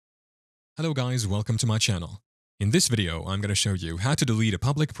Hello guys, welcome to my channel. In this video, I'm going to show you how to delete a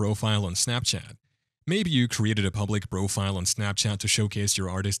public profile on Snapchat. Maybe you created a public profile on Snapchat to showcase your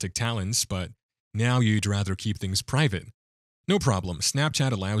artistic talents, but now you'd rather keep things private. No problem,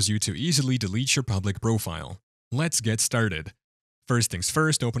 Snapchat allows you to easily delete your public profile. Let's get started. First things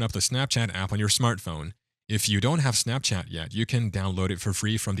first, open up the Snapchat app on your smartphone. If you don't have Snapchat yet, you can download it for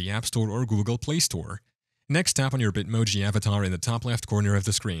free from the App Store or Google Play Store. Next, tap on your Bitmoji avatar in the top left corner of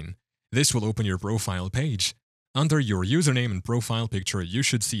the screen. This will open your profile page. Under your username and profile picture, you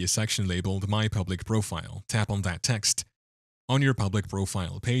should see a section labeled My Public Profile. Tap on that text. On your public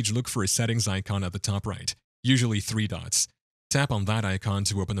profile page, look for a settings icon at the top right, usually 3 dots. Tap on that icon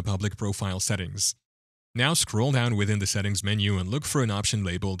to open the public profile settings. Now scroll down within the settings menu and look for an option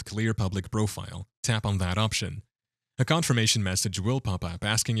labeled Clear Public Profile. Tap on that option. A confirmation message will pop up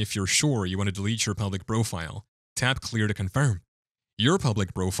asking if you're sure you want to delete your public profile. Tap Clear to confirm. Your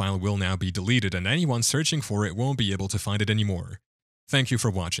public profile will now be deleted and anyone searching for it won't be able to find it anymore. Thank you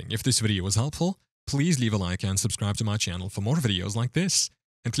for watching. If this video was helpful, please leave a like and subscribe to my channel for more videos like this.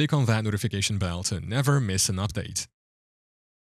 And click on that notification bell to never miss an update.